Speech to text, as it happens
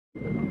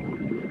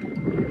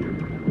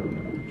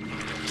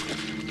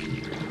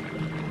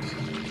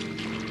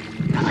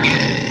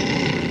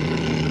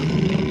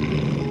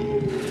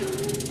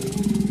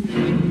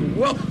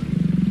Whoa!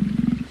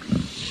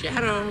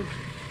 Shadow!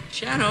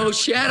 Shadow!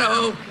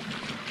 Shadow!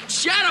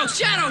 Shadow!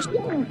 Shadow!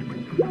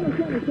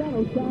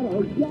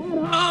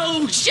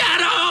 Oh!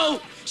 Shadow!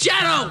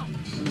 Shadow!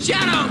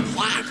 Shadow!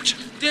 What?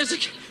 There's a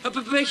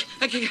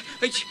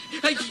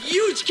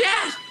huge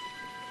cat!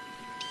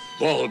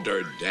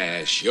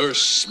 Balderdash, you're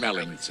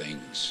smelling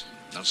things.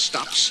 Now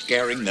stop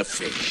scaring the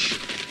fish.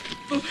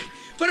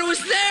 But it was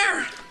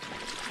there!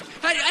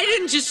 I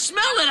didn't just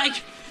smell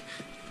it,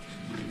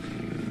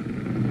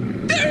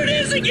 There it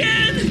is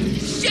again!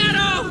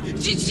 Shadow!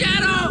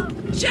 Shadow!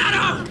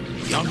 Shadow!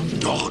 Young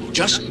dog,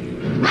 just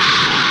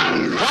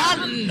run!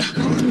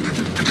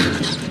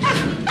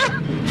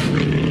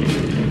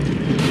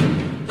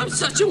 I'm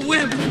such a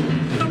wimp!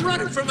 I'm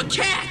running from a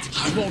cat!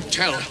 I won't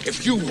tell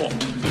if you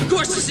won't. Of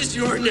course this isn't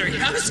your ordinary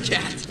house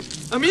cat.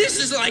 I mean, this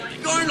is like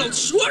Arnold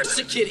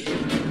Schwarzenegger.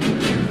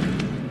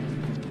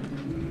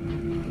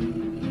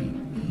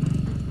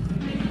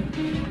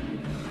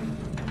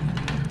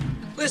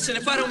 Listen,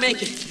 if I don't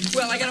make it,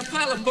 well, I got a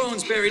pile of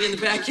bones buried in the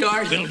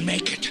backyard. We'll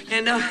make it.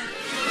 And,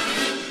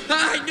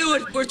 I knew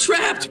it. We're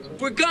trapped.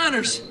 We're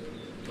goners.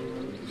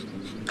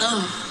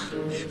 Oh,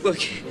 look,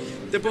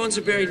 the bones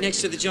are buried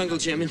next to the jungle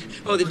gym, and,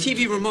 the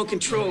TV remote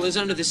control is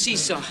under the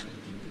seesaw.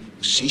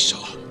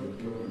 Seesaw?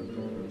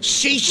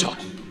 Seesaw?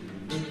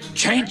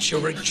 Chance,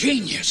 you're a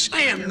genius.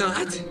 I am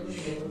not.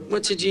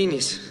 What's a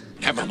genius?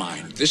 Never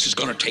mind. This is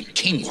gonna take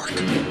teamwork.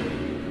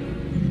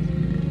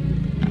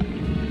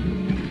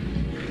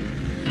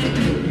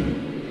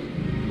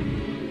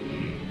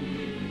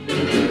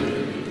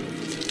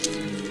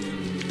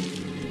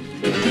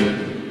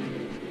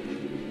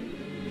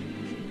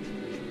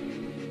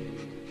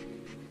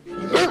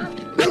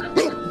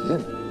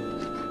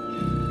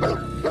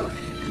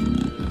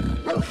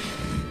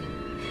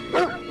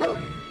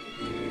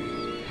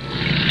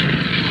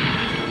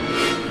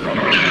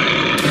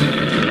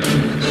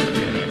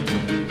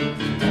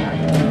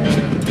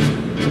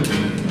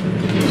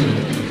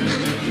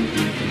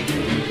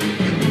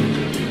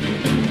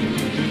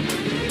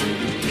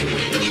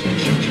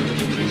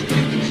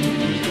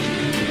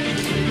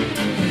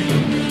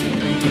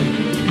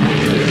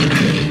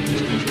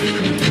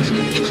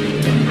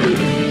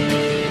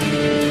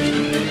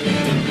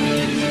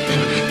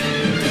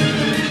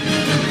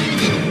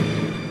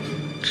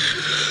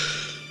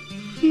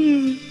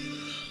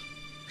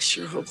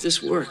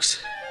 This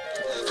works.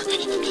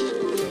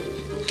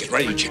 Get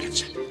ready,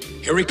 Chance.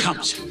 Here he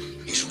comes.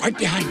 He's right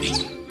behind me.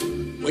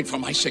 Wait for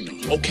my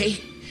signal, okay?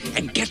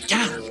 And get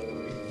down.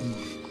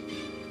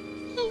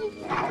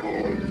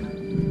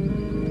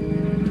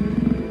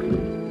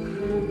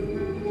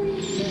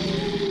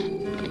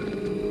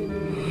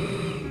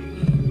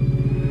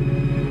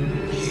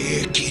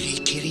 Here, kitty,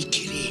 kitty,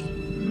 kitty.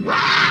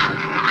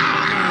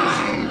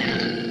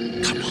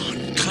 Come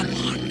on, come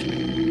on.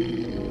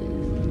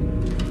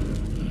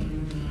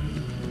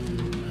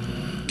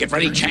 Get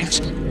ready,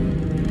 Chance.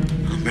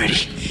 I'm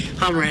ready.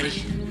 I'm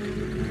ready.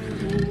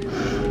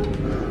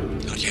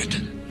 Not yet.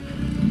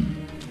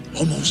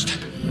 Almost.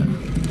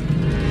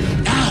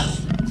 Now.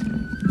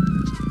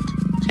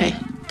 Hey,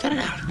 cut it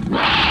out.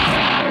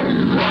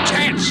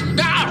 Chance,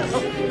 now!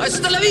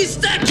 Hasta la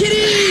vista,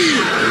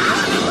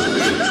 kitty!